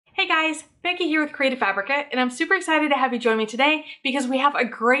guys, Becky here with Creative Fabrica, and I'm super excited to have you join me today because we have a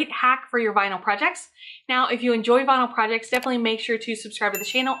great hack for your vinyl projects. Now, if you enjoy vinyl projects, definitely make sure to subscribe to the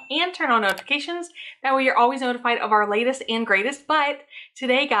channel and turn on notifications. That way you're always notified of our latest and greatest. But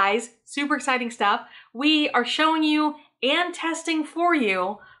today, guys, super exciting stuff. We are showing you and testing for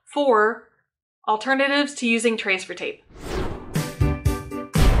you for alternatives to using transfer tape.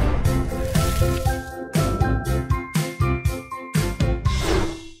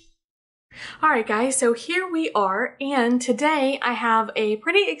 Alright guys, so here we are, and today I have a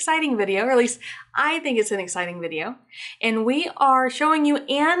pretty exciting video, or at least I think it's an exciting video, and we are showing you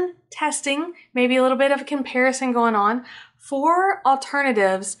and testing, maybe a little bit of a comparison going on, for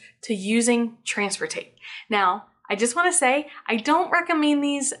alternatives to using transfer tape. Now, I just want to say, I don't recommend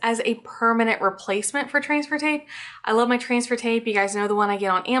these as a permanent replacement for transfer tape. I love my transfer tape. You guys know the one I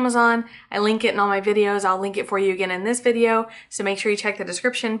get on Amazon. I link it in all my videos. I'll link it for you again in this video, so make sure you check the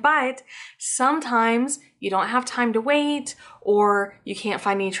description. But sometimes you don't have time to wait, or you can't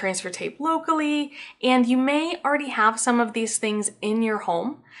find any transfer tape locally, and you may already have some of these things in your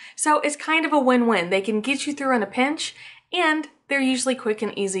home. So it's kind of a win-win. They can get you through in a pinch, and they're usually quick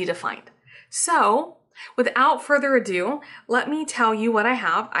and easy to find. So, without further ado, let me tell you what I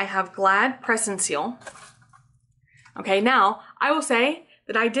have. I have Glad Press and Seal. Okay, now, I will say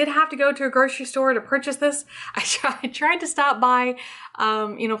that I did have to go to a grocery store to purchase this. I tried to stop by,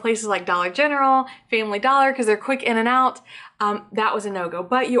 places like Dollar General, Family Dollar, because they're quick in and out. That was a no-go.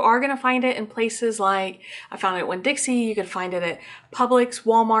 But you are going to find it in places like, I found it at Winn-Dixie, you could find it at Publix,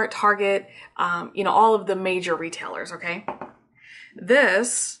 Walmart, Target, all of the major retailers, okay?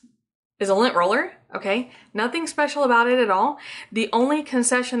 This is a lint roller, okay? Nothing special about it at all. The only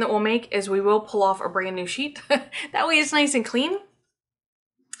concession that we'll make is we will pull off a brand new sheet. That way it's nice and clean.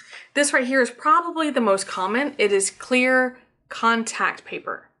 This right here is probably the most common. It is clear contact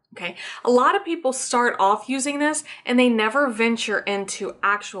paper, okay? A lot of people start off using this and they never venture into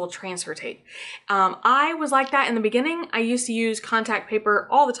actual transfer tape. I was like that in the beginning. I used to use contact paper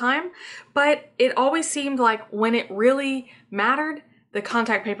all the time, but it always seemed like when it really mattered, the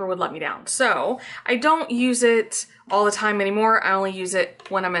contact paper would let me down. So I don't use it all the time anymore. I only use it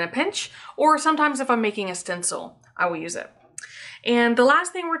when I'm in a pinch, or sometimes if I'm making a stencil, I will use it. And the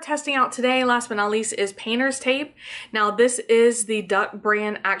last thing we're testing out today, last but not least, is painter's tape. Now this is the Duck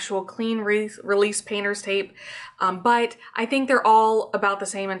brand actual clean release painter's tape, but I think they're all about the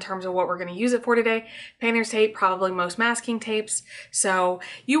same in terms of what we're going to use it for today. Painter's tape, probably most masking tapes. So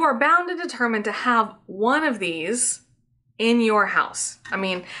you are bound and determined to have one of these in your house. I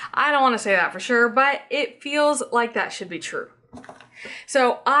mean, I don't want to say that for sure, but it feels like that should be true.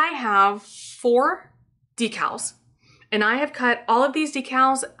 So I have 4 decals, and I have cut all of these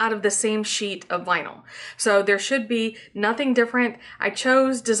decals out of the same sheet of vinyl. So there should be nothing different. I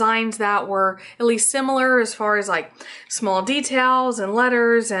chose designs that were at least similar as far as like small details and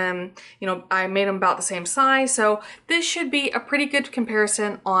letters, and I made them about the same size. So this should be a pretty good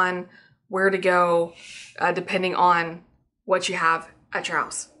comparison on where to go depending on what you have at your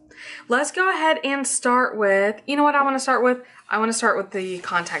house. Let's go ahead and start with, you know what I want to start with? I want to start with the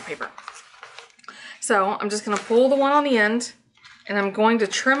contact paper. So I'm just going to pull the one on the end, and I'm going to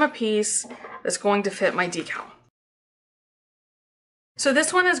trim a piece that's going to fit my decal. So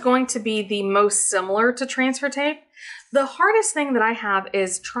this one is going to be the most similar to transfer tape. The hardest thing that I have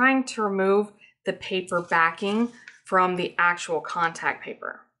is trying to remove the paper backing from the actual contact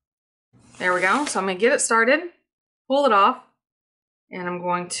paper. There we go. So I'm going to get it started. Pull it off, and I'm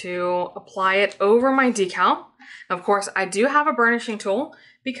going to apply it over my decal. Of course, I do have a burnishing tool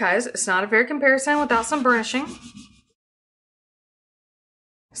because it's not a fair comparison without some burnishing.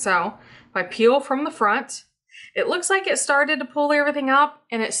 So if I peel from the front, it looks like it started to pull everything up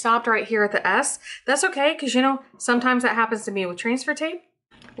and it stopped right here at the S. That's okay, because sometimes that happens to me with transfer tape.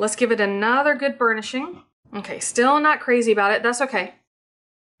 Let's give it another good burnishing. Okay, still not crazy about it. That's okay.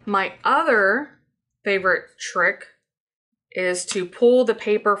 My other favorite trick is to pull the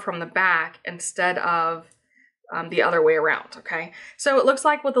paper from the back instead of the other way around, okay? So it looks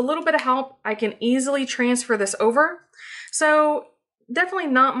like with a little bit of help, I can easily transfer this over. So definitely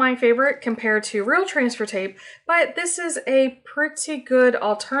not my favorite compared to real transfer tape, but this is a pretty good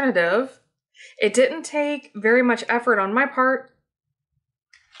alternative. It didn't take very much effort on my part,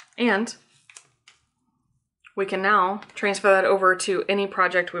 and we can now transfer that over to any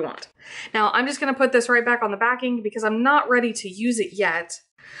project we want. Now, I'm just going to put this right back on the backing because I'm not ready to use it yet.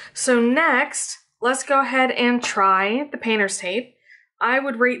 So next, let's go ahead and try the painter's tape. I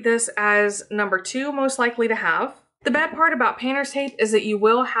would rate this as number 2 most likely to have. The bad part about painter's tape is that you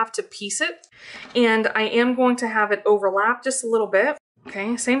will have to piece it, and I am going to have it overlap just a little bit.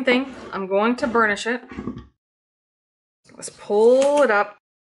 Okay, same thing. I'm going to burnish it. Let's pull it up.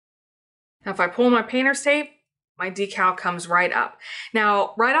 Now if I pull my painter's tape, my decal comes right up.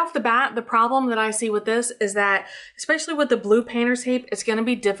 Now, right off the bat, the problem that I see with this is that, especially with the blue painter's tape, it's gonna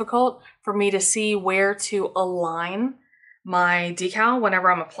be difficult for me to see where to align my decal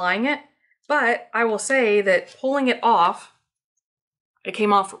whenever I'm applying it. But I will say that pulling it off, it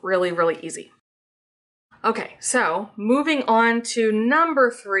came off really, really easy. Okay, so moving on to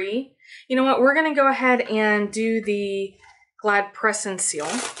number 3. You know what, we're gonna go ahead and do the Glad Press and Seal.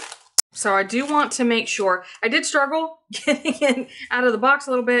 So I do want to make sure, I did struggle getting it out of the box a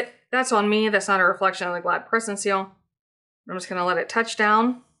little bit. That's on me, that's not a reflection of the Glad Press and Seal. I'm just gonna let it touch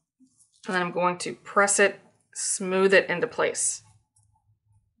down, and then I'm going to press it, smooth it into place.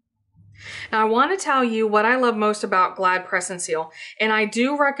 Now I want to tell you what I love most about Glad Press and Seal, and I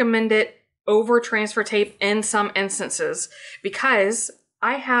do recommend it over transfer tape in some instances because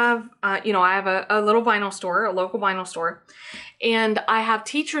I have, I have a little vinyl store, a local vinyl store, and I have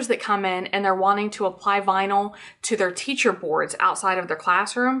teachers that come in and they're wanting to apply vinyl to their teacher boards outside of their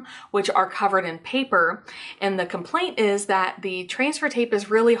classroom, which are covered in paper. And the complaint is that the transfer tape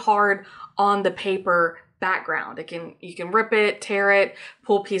is really hard on the paper background. You can rip it, tear it,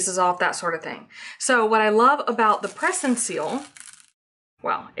 pull pieces off, that sort of thing. So what I love about the press and seal,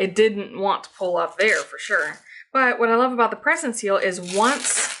 well, it didn't want to pull up there for sure. But what I love about the press and seal is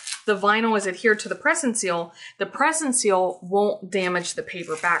once the vinyl is adhered to the press and seal won't damage the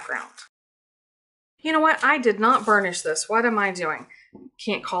paper background. You know what? I did not burnish this. What am I doing?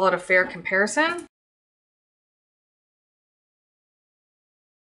 Can't call it a fair comparison.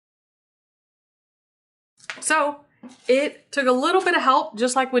 So it took a little bit of help,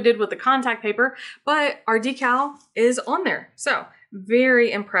 just like we did with the contact paper, but our decal is on there. So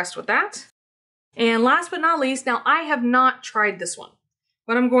very impressed with that. And last but not least, now I have not tried this one.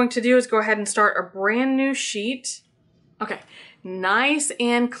 What I'm going to do is go ahead and start a brand new sheet. Okay, nice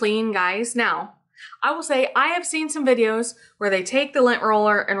and clean, guys. Now, I will say I have seen some videos where they take the lint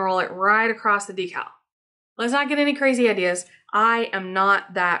roller and roll it right across the decal. Let's not get any crazy ideas. I am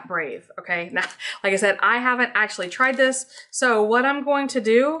not that brave, okay? Now, like I said, I haven't actually tried this. So what I'm going to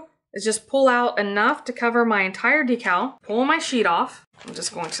do is just pull out enough to cover my entire decal, pull my sheet off. I'm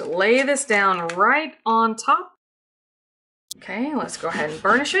just going to lay this down right on top. Okay, let's go ahead and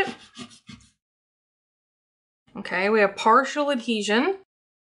burnish it. Okay, we have partial adhesion.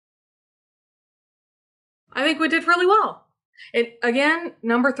 I think we did really well. Again,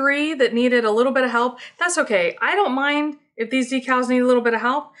 number 3 that needed a little bit of help, that's okay. I don't mind if these decals need a little bit of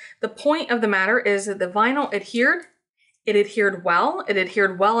help. The point of the matter is that the vinyl adhered. It adhered well. It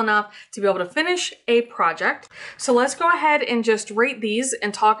adhered well enough to be able to finish a project. So let's go ahead and just rate these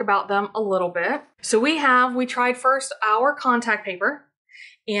and talk about them a little bit. So we tried first our contact paper.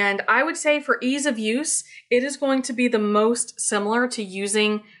 And I would say for ease of use, it is going to be the most similar to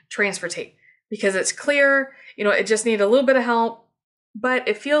using transfer tape because it's clear, it just needs a little bit of help, but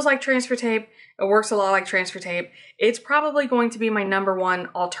it feels like transfer tape. It works a lot like transfer tape. It's probably going to be my number 1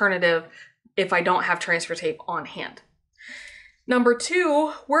 alternative if I don't have transfer tape on hand. Number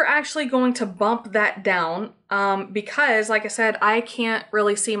 2, we're actually going to bump that down because, like I said, I can't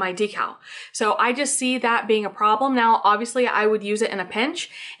really see my decal. So I just see that being a problem. Now, obviously, I would use it in a pinch,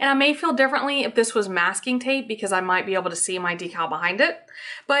 and I may feel differently if this was masking tape because I might be able to see my decal behind it.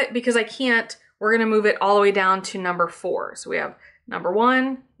 But because I can't, we're going to move it all the way down to number 4. So we have number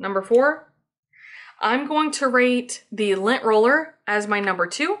 1, number 4. I'm going to rate the lint roller as my number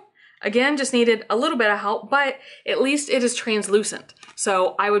 2. Again, just needed a little bit of help, but at least it is translucent.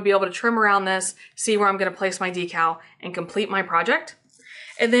 So I would be able to trim around this, see where I'm going to place my decal, and complete my project.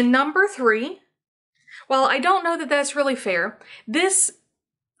 And then number 3, well, I don't know that that's really fair. This,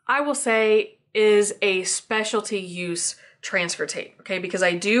 I will say, is a specialty use transfer tape, okay? Because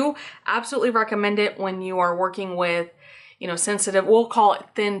I do absolutely recommend it when you are working with sensitive, we'll call it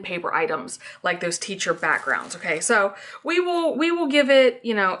thin paper items, like those teacher backgrounds, okay? So we will give it,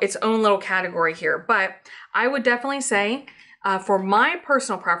 its own little category here, but I would definitely say, for my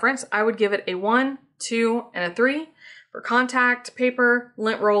personal preference, I would give it a 1, 2, and a 3 for contact paper,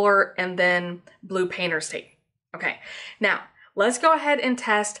 lint roller, and then blue painter's tape. Okay, now let's go ahead and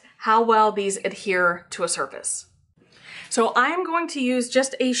test how well these adhere to a surface. So I'm going to use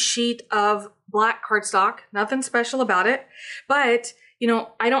just a sheet of black cardstock, nothing special about it, but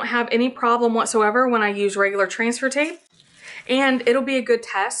I don't have any problem whatsoever when I use regular transfer tape, and it'll be a good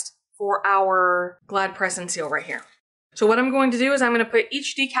test for our Glad Press and Seal right here. So what I'm going to do is I'm going to put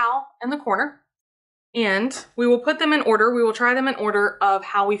each decal in the corner, and we will put them in order. We will try them in order of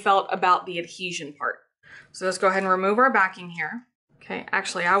how we felt about the adhesion part. So let's go ahead and remove our backing here. Okay,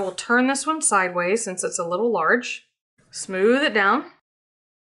 actually I will turn this one sideways since it's a little large. Smooth it down.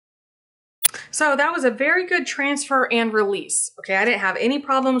 So that was a very good transfer and release. Okay, I didn't have any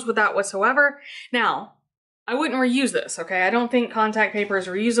problems with that whatsoever. Now, I wouldn't reuse this, okay? I don't think contact paper is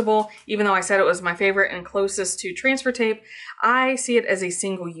reusable, even though I said it was my favorite and closest to transfer tape. I see it as a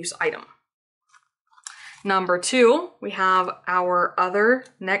single-use item. Number 2, we have our other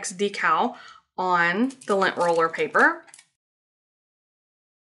next decal on the lint roller paper.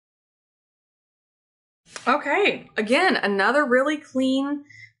 Okay, again, another really clean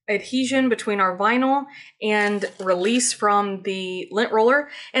adhesion between our vinyl and release from the lint roller.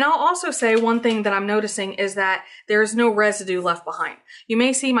 And I'll also say one thing that I'm noticing is that there's no residue left behind. You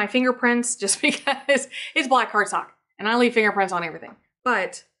may see my fingerprints just because it's black cardstock and I leave fingerprints on everything.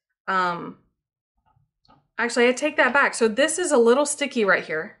 But actually I take that back. So this is a little sticky right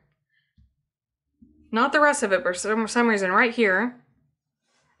here. Not the rest of it, but for some reason right here.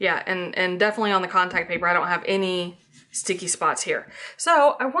 Yeah, and definitely on the contact paper, I don't have any sticky spots here.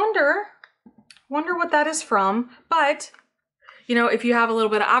 So I wonder what that is from, but you know, if you have a little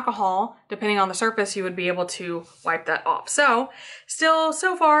bit of alcohol, depending on the surface, you would be able to wipe that off. So still,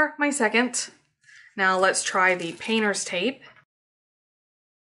 so far, my second. Now let's try the painter's tape.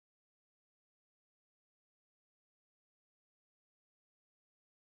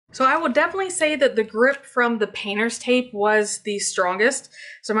 So I would definitely say that the grip from the painter's tape was the strongest.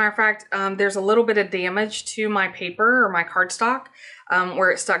 As a matter of fact, there's a little bit of damage to my paper or my cardstock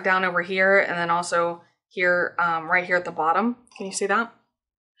where it stuck down over here and then also here, right here at the bottom. Can you see that?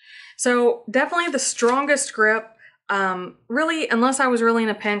 So definitely the strongest grip. Really, unless I was really in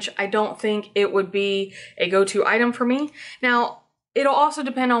a pinch, I don't think it would be a go-to item for me. Now, it'll also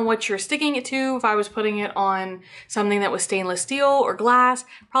depend on what you're sticking it to. If I was putting it on something that was stainless steel or glass,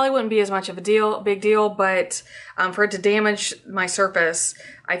 probably wouldn't be as much of a big deal, but for it to damage my surface,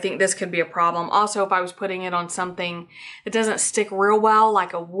 I think this could be a problem. Also, if I was putting it on something that doesn't stick real well,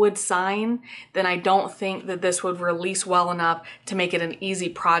 like a wood sign, then I don't think that this would release well enough to make it an easy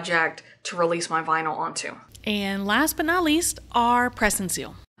project to release my vinyl onto. And last but not least, our press and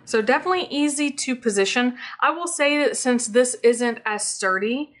seal. So definitely easy to position. I will say that since this isn't as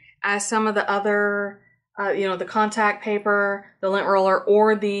sturdy as some of the other, you know, the contact paper, the lint roller,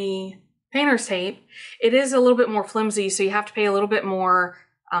 or the painter's tape, it is a little bit more flimsy, so you have to pay a little bit more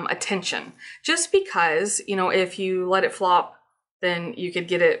attention. Just because, you know, if you let it flop, then you could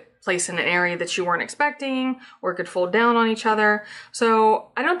get it placed in an area that you weren't expecting, or it could fold down on each other.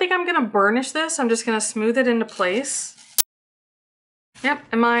 So I don't think I'm gonna burnish this. I'm just gonna smooth it into place. Yep,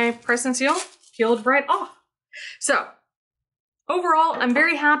 and my press and seal peeled right off. So overall, I'm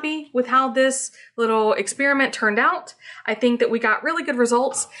very happy with how this little experiment turned out. I think that we got really good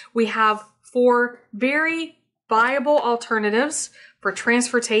results. We have 4 very viable alternatives for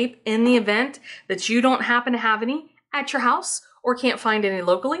transfer tape in the event that you don't happen to have any at your house or can't find any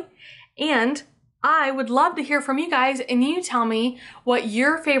locally. And I would love to hear from you guys and you tell me what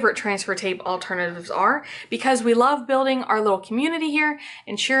your favorite transfer tape alternatives are, because we love building our little community here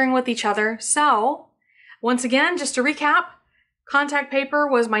and sharing with each other. So once again, just to recap, contact paper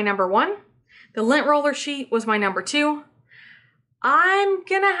was my number 1. The lint roller sheet was my number 2. I'm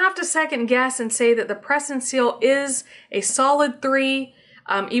gonna have to second guess and say that the press and seal is a solid 3.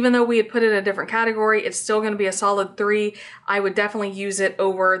 Even though we had put it in a different category, it's still going to be a solid 3. I would definitely use it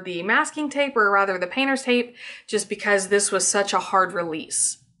over the masking tape, or rather the painter's tape, just because this was such a hard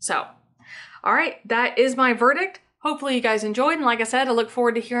release. So, all right, that is my verdict. Hopefully you guys enjoyed, and like I said, I look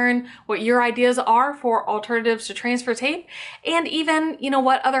forward to hearing what your ideas are for alternatives to transfer tape, and even, you know,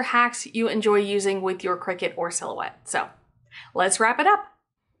 what other hacks you enjoy using with your Cricut or Silhouette. So, let's wrap it up.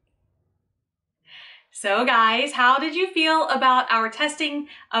 So guys, how did you feel about our testing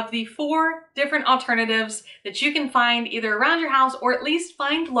of the 4 different alternatives that you can find either around your house or at least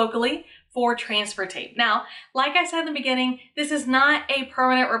find locally for transfer tape? Now, like I said in the beginning, this is not a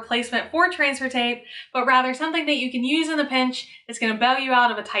permanent replacement for transfer tape, but rather something that you can use in the pinch that's going to bail you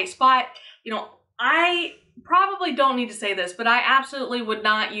out of a tight spot. You know, I probably don't need to say this, but I absolutely would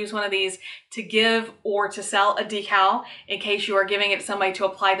not use one of these to give or to sell a decal in case you are giving it to somebody to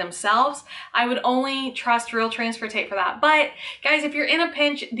apply themselves. I would only trust real transfer tape for that. But guys, if you're in a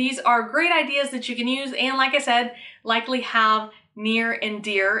pinch, these are great ideas that you can use, and like I said, likely have near and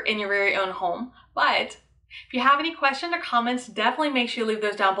dear in your very own home. But if you have any questions or comments, definitely make sure you leave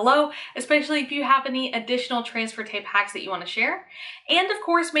those down below, especially if you have any additional transfer tape hacks that you want to share. And of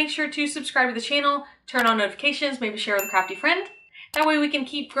course, make sure to subscribe to the channel, turn on notifications, maybe share with a crafty friend. That way we can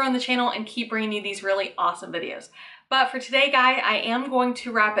keep growing the channel and keep bringing you these really awesome videos. But for today, guys, I am going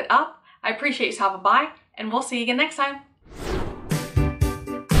to wrap it up. I appreciate you stopping by, and we'll see you again next time.